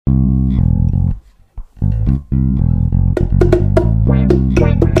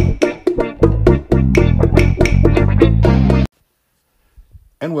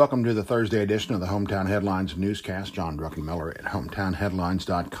And welcome to the Thursday edition of the Hometown Headlines newscast. John Druckenmiller at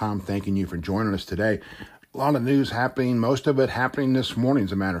hometownheadlines.com. Thanking you for joining us today. A lot of news happening, most of it happening this morning,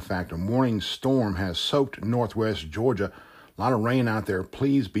 as a matter of fact. A morning storm has soaked northwest Georgia. A lot of rain out there.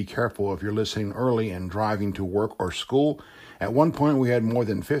 Please be careful if you're listening early and driving to work or school. At one point, we had more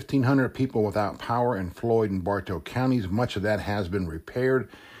than 1,500 people without power in Floyd and Bartow counties. Much of that has been repaired.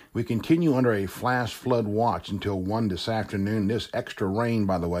 We continue under a flash flood watch until 1 this afternoon. This extra rain,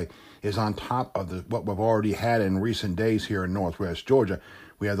 by the way, is on top of what we've already had in recent days here in northwest Georgia.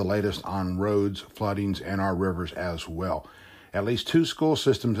 We have the latest on roads, floodings, and our rivers as well. At least 2 school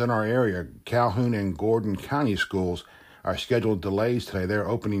systems in our area, Calhoun and Gordon County schools, are scheduled delays today. They're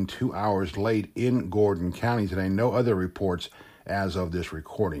opening 2 hours late in Gordon County today. No other reports as of this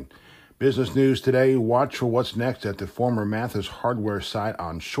recording. Business news today, watch for what's next at the former Mathis hardware site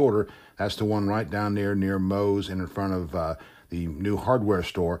on Shorter. That's the one right down there near Moe's and in front of the new hardware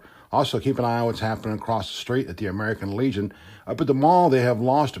store. Also, keep an eye on what's happening across the street at the American Legion. Up at the mall, they have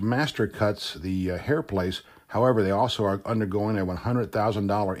lost Master Cuts, the hair place. However, they also are undergoing a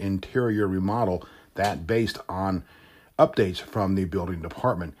 $100,000 interior remodel, that based on updates from the building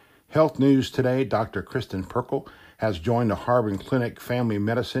department. Health news today, Dr. Kristen Perkle has joined the Harbin Clinic Family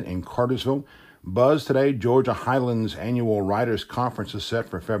Medicine in Cartersville. Buzz today, Georgia Highlands Annual Writers Conference is set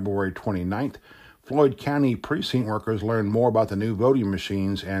for February 29th. Floyd County precinct workers learn more about the new voting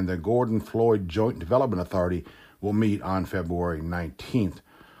machines, and the Gordon-Floyd Joint Development Authority will meet on February 19th.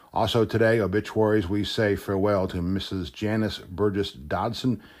 Also today, obituaries, we say farewell to Mrs. Janice Burgess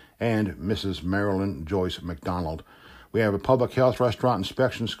Dodson and Mrs. Marilyn Joyce McDonald. We have a public health restaurant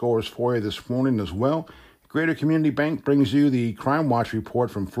inspection scores for you this morning as well. Greater Community Bank brings you the Crime Watch report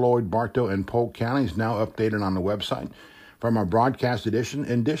from Floyd, Bartow, and Polk counties, now updated on the website. From our broadcast edition,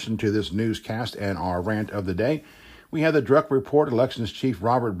 in addition to this newscast and our rant of the day, we have the Druck Report. Elections Chief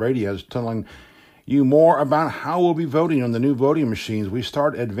Robert Brady is telling you more about how we'll be voting on the new voting machines. We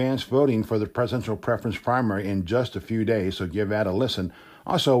start advanced voting for the presidential preference primary in just a few days, so give that a listen.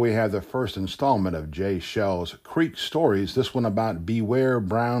 Also, we have the first installment of Jay Shell's Creek Stories, this one about Beware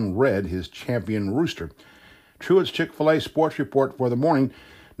Brown Red, his champion rooster. Truett's Chick-fil-A Sports Report for the morning.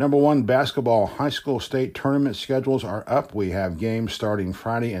 Number 1 basketball high school state tournament schedules are up. We have games starting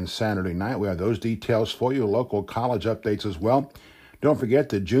Friday and Saturday night. We have those details for you. Local college updates as well. Don't forget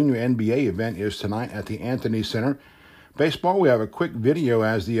the junior NBA event is tonight at the Anthony Center. Baseball, we have a quick video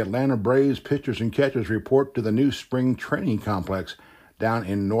as the Atlanta Braves pitchers and catchers report to the new spring training complex down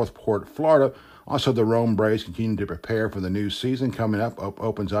in Northport, Florida. Also, the Rome Braves continue to prepare for the new season coming up.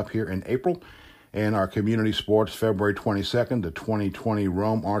 Opens up here in April. And our community sports, February 22nd, the 2020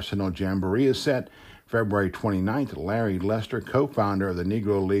 Rome Arsenal Jamboree is set. February 29th, Larry Lester, co-founder of the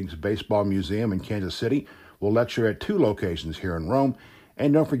Negro Leagues Baseball Museum in Kansas City, will lecture at 2 locations here in Rome.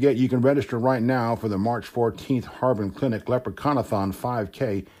 And don't forget, you can register right now for the March 14th Harbin Clinic Leprechaunathon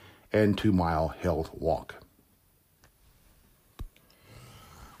 5K and 2-mile health walk.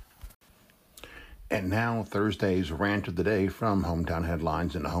 And now, Thursday's rant of the day from Hometown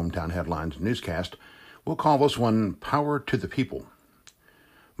Headlines and the Hometown Headlines newscast. We'll call this one Power to the People.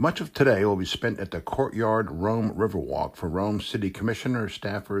 Much of today will be spent at the Courtyard Rome Riverwalk for Rome City Commissioners,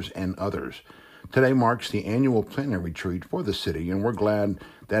 staffers, and others. Today marks the annual planning retreat for the city, and we're glad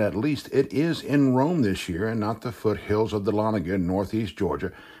that at least it is in Rome this year and not the foothills of Dahlonega in northeast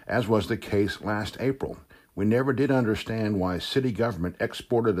Georgia, as was the case last April. We never did understand why city government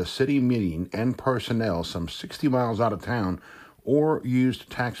exported a city meeting and personnel some 60 miles out of town or used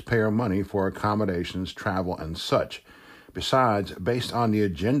taxpayer money for accommodations, travel, and such. Besides, based on the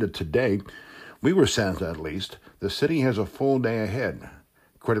agenda today, we were sent at least, the city has a full day ahead.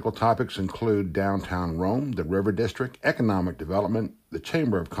 Critical topics include downtown Rome, the River District, economic development, the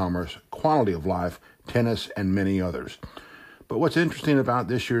Chamber of Commerce, quality of life, tennis, and many others. But what's interesting about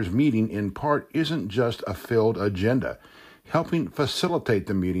this year's meeting, in part, isn't just a filled agenda. Helping facilitate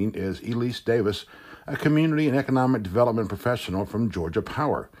the meeting is Elise Davis, a community and economic development professional from Georgia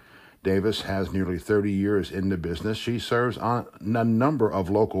Power. Davis has nearly 30 years in the business. She serves on a number of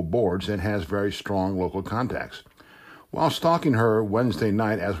local boards and has very strong local contacts. While stalking her Wednesday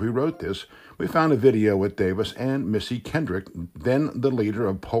night as we wrote this, we found a video with Davis and Missy Kendrick, then the leader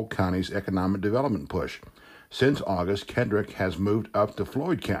of Polk County's economic development push. Since August, Kendrick has moved up to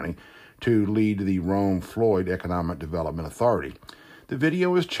Floyd County to lead the Rome-Floyd Economic Development Authority. The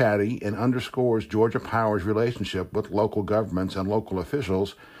video is chatty and underscores Georgia Power's relationship with local governments and local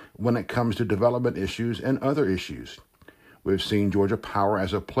officials when it comes to development issues and other issues. We've seen Georgia Power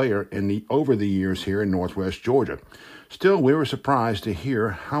as a player over the years here in northwest Georgia. Still, we were surprised to hear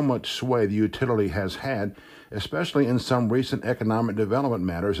how much sway the utility has had especially in some recent economic development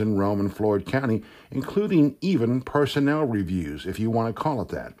matters in Rome and Floyd County, including even personnel reviews, if you want to call it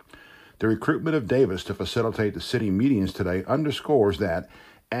that. The recruitment of Davis to facilitate the city meetings today underscores that,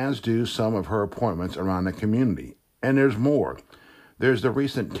 as do some of her appointments around the community. And there's more. There's the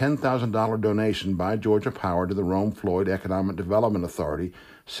recent $10,000 donation by Georgia Power to the Rome-Floyd Economic Development Authority,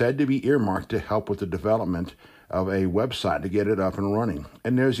 said to be earmarked to help with the development of a website to get it up and running.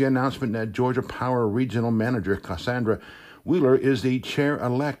 And there's the announcement that Georgia Power Regional Manager Cassandra Wheeler is the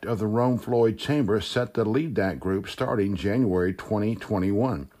chair-elect of the Rome-Floyd Chamber, set to lead that group starting January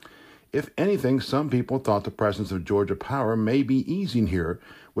 2021. If anything, some people thought the presence of Georgia Power may be easing here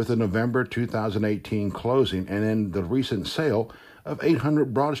with the November 2018 closing and then the recent sale of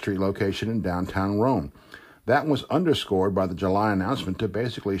 800 Broad Street location in downtown Rome. That was underscored by the July announcement to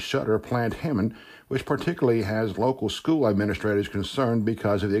basically shutter Plant Hammond, which particularly has local school administrators concerned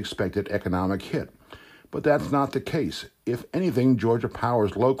because of the expected economic hit. But that's not the case. If anything, Georgia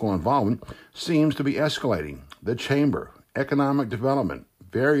Power's local involvement seems to be escalating. The Chamber, Economic Development,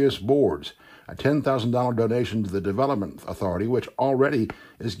 various boards, a $10,000 donation to the Development Authority, which already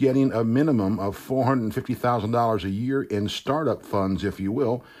is getting a minimum of $450,000 a year in startup funds, if you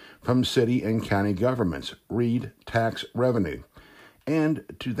will, from city and county governments. Read tax revenue. And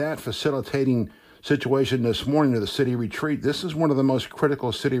to that facilitating situation this morning of the city retreat, this is one of the most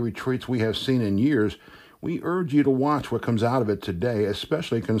critical city retreats we have seen in years. We urge you to watch what comes out of it today,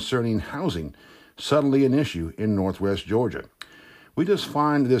 especially concerning housing, suddenly an issue in Northwest Georgia. We just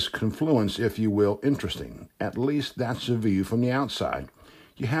find this confluence, if you will, interesting. At least that's the view from the outside.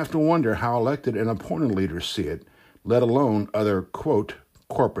 You have to wonder how elected and appointed leaders see it, let alone other, quote,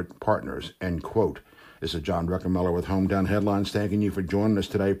 corporate partners, end quote. This is John Druckenmiller with Hometown Headlines, thanking you for joining us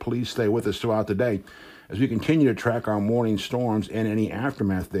today. Please stay with us throughout the day as we continue to track our morning storms and any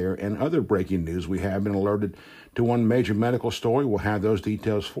aftermath there and other breaking news. We have been alerted to one major medical story. We'll have those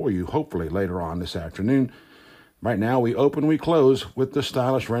details for you, hopefully, later on this afternoon. Right now, we open, we close with the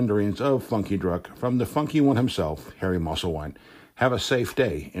stylish renderings of Funky Druck from the funky one himself, Harry Musselwhite. Have a safe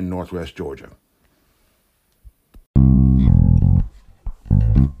day in Northwest Georgia.